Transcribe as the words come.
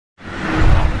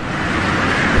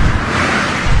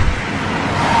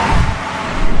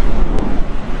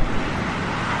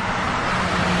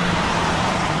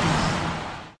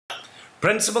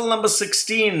Principle number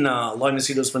 16, Loy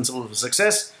Machedo's principle of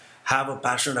success: have a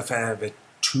passionate affair with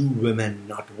 2 women,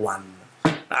 not 1.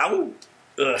 Ow!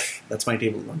 Ugh, that's my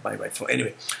table, not my wife.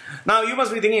 Anyway, now you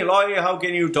must be thinking, Loy, how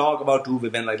can you talk about 2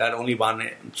 women like that? Only one.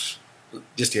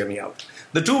 Just hear me out.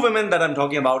 The 2 women that I'm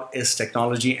talking about is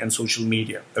technology and social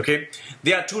media. Okay,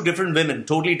 they are 2 different women,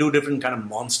 totally 2 different kind of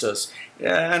monsters.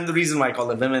 And the reason why I call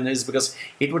them women is because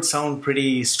it would sound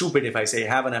pretty stupid if I say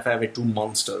have an affair with 2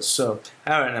 monsters. So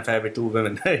have an affair with 2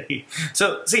 women.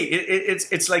 So see,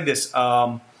 it's like this.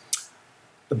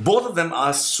 Both of them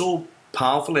are so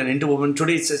powerful and interwoven.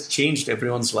 Today it has changed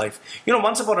everyone's life. You know,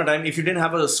 once upon a time, if you didn't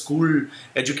have a school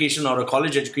education or a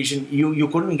college education, you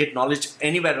couldn't get knowledge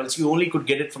anywhere else. You only could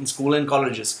get it from school and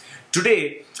colleges.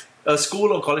 Today, a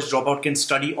school or college dropout can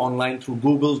study online through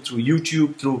Google, through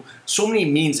YouTube, through so many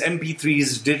means,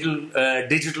 MP3s,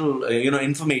 digital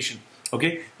information.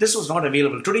 Okay, this was not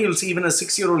available. Today you'll see even a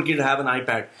 6-year-old kid have an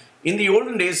iPad. In the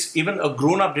olden days, even a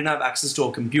grown-up didn't have access to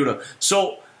a computer.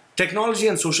 So technology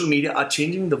and social media are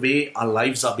changing the way our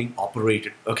lives are being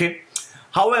operated, okay?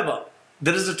 However,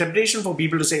 there is a temptation for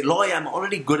people to say, Loy, I'm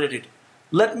already good at it.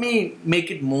 Let me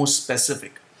make it more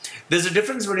specific. There's a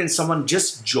difference between someone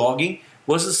just jogging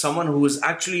versus someone who is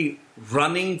actually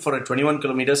running for a 21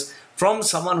 kilometers from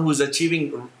someone who is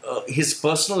achieving his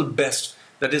personal best,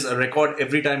 that is a record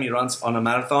every time he runs on a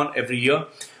marathon every year.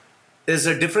 There's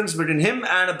a difference between him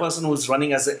and a person who's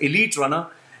running as an elite runner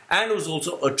and who's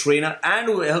also a trainer and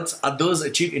who helps others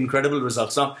achieve incredible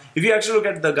results. Now, if you actually look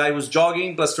at the guy who's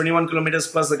jogging plus 21 kilometers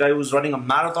plus the guy who's running a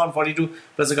marathon 42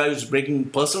 plus the guy who's breaking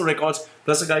personal records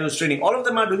plus the guy who's training, all of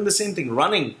them are doing the same thing,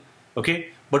 running, okay?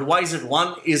 But why is it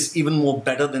one is even more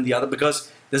better than the other? Because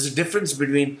there's a difference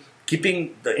between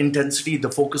keeping the intensity,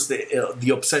 the focus,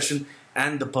 the obsession,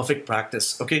 and the perfect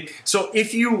practice, okay? So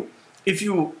if you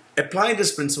apply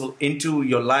this principle into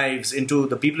your lives, into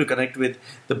the people you connect with,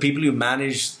 the people you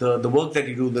manage, the work that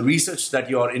you do, the research that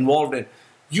you are involved in,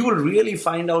 you will really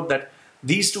find out that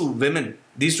these two women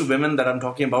that I'm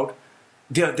talking about,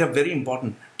 they're very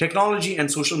important. Technology and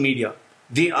social media,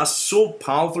 they are so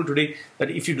powerful today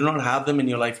that if you do not have them in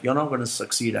your life, you're not going to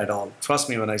succeed at all. Trust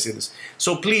me when I say this.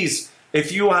 So please,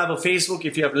 if you have a Facebook,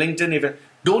 if you have LinkedIn,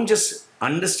 don't just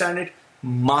understand it,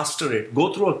 master it.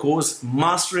 Go through a course,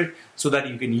 master it, so that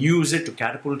you can use it to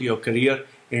catapult your career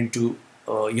into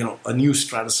a new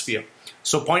stratosphere.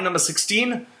 So point number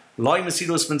 16, Loy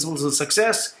Machedo's principles of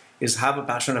success is have a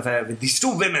passionate affair with these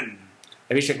 2 women.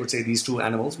 I wish I could say these 2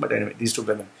 animals, but anyway, these 2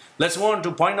 women. Let's move on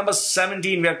to point number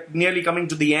 17. We are nearly coming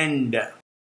to the end.